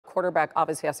quarterback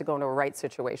obviously has to go into a right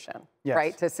situation, yes.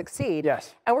 right, to succeed.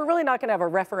 Yes. And we're really not going to have a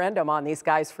referendum on these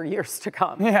guys for years to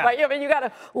come. Yeah. Right? I mean, you got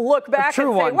to look back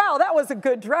and say, wow, that was a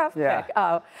good draft yeah. pick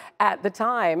at the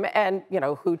time. And, you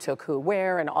know, who took who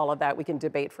where and all of that, we can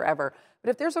debate forever. But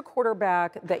if there's a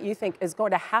quarterback that you think is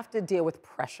going to have to deal with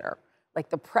pressure, like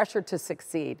the pressure to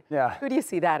succeed, yeah. who do you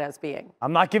see that as being?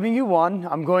 I'm not giving you one.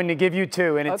 I'm going to give you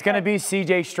two, and it's going to be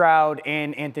C.J. Stroud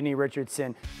and Anthony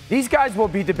Richardson. These guys will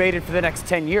be debated for the next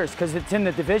 10 years because it's in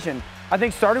the division. I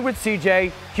think starting with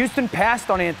C.J., Houston passed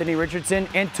on Anthony Richardson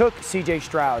and took C.J.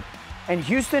 Stroud. And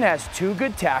Houston has two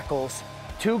good tackles,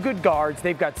 two good guards.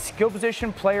 They've got skill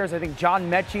position players. I think John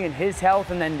Mechie and his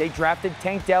health, and then they drafted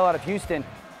Tank Dell out of Houston.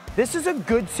 This is a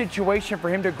good situation for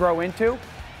him to grow into.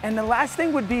 And the last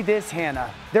thing would be this, Hannah.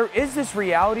 There is this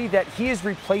reality that he is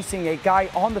replacing a guy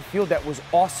on the field that was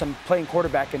awesome playing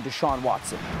quarterback in Deshaun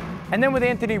Watson. And then with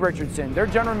Anthony Richardson, their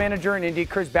general manager in Indy,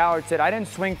 Chris Ballard, said, I didn't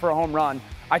swing for a home run.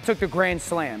 I took the grand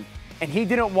slam. And he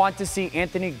didn't want to see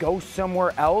Anthony go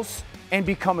somewhere else and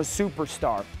become a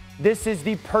superstar. This is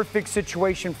the perfect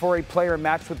situation for a player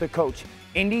matched with the coach.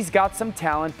 Indy's got some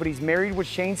talent, but he's married with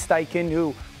Shane Steichen,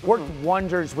 who worked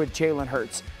wonders with Jalen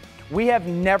Hurts. We have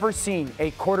never seen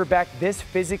a quarterback this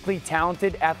physically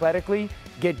talented, athletically,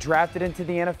 get drafted into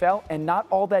the NFL, and not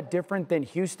all that different than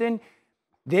Houston.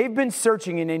 They've been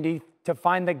searching in Indy to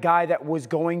find the guy that was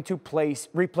going to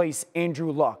replace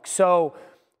Andrew Luck. So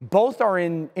both are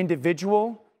in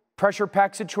individual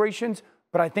pressure-packed situations,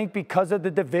 but I think because of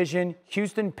the division,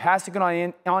 Houston passing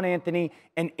on Anthony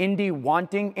and Indy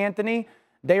wanting Anthony,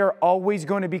 they are always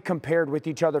going to be compared with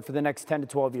each other for the next 10 to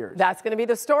 12 years. That's going to be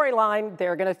the storyline.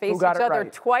 They're going to face each other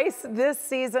twice this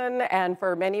season and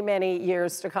for many, many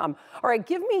years to come. All right,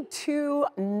 give me two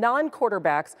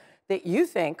non-quarterbacks that you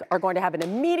think are going to have an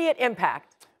immediate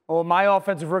impact. Well, my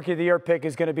offensive rookie of the year pick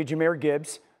is going to be Jahmyr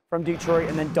Gibbs from Detroit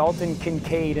and then Dalton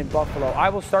Kincaid in Buffalo. I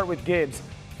will start with Gibbs.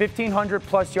 1,500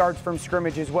 plus yards from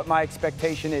scrimmage is what my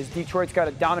expectation is. Detroit's got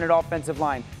a dominant offensive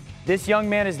line. This young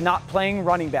man is not playing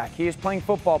running back. He is playing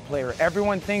football player.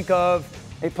 Everyone think of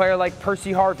a player like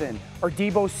Percy Harvin or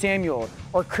Deebo Samuel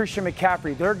or Christian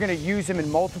McCaffrey. They're going to use him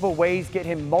in multiple ways, get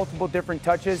him multiple different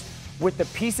touches. With the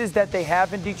pieces that they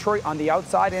have in Detroit on the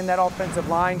outside and that offensive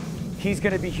line, he's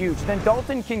going to be huge. Then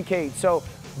Dalton Kincaid. So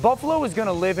Buffalo is going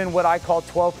to live in what I call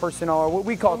 12 personnel, or what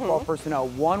we call 12 personnel.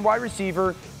 One wide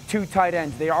receiver, two tight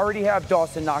ends. They already have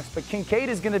Dawson Knox, but Kincaid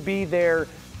is going to be their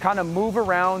kind of move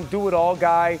around, do-it-all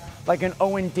guy like an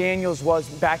Owen Daniels was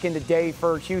back in the day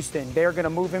for Houston. They're going to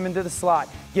move him into the slot,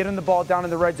 get him the ball down in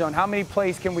the red zone. How many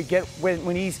plays can we get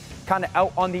when he's kind of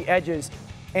out on the edges?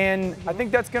 And I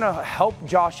think that's going to help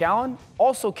Josh Allen.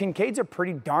 Also, Kincaid's a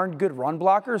pretty darn good run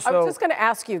blocker. So I was just going to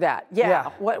ask you that. Yeah.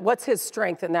 What's his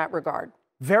strength in that regard?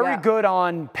 Very good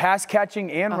on pass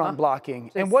catching and run blocking.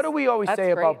 And what do we always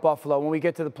say about Buffalo when we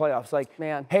get to the playoffs? Like,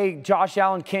 hey, Josh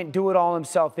Allen can't do it all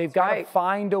himself. They've got to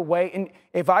find a way. And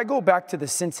if I go back to the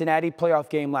Cincinnati playoff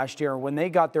game last year when they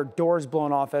got their doors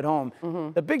blown off at home,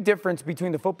 the big difference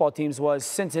between the football teams was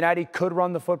Cincinnati could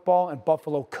run the football and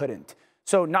Buffalo couldn't.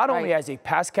 So not only as a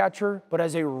pass catcher, but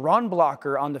as a run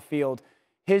blocker on the field,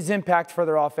 his impact for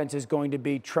their offense is going to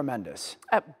be tremendous.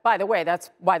 By the way,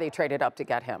 that's why they traded up to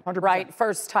get him. 100%. Right?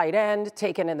 First tight end,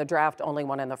 taken in the draft, only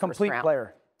one in the first round. Complete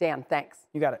player. Dan, thanks.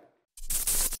 You got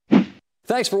it.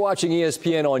 Thanks for watching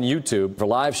ESPN on YouTube. For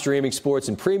live streaming sports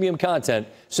and premium content,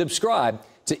 subscribe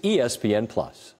to ESPN+.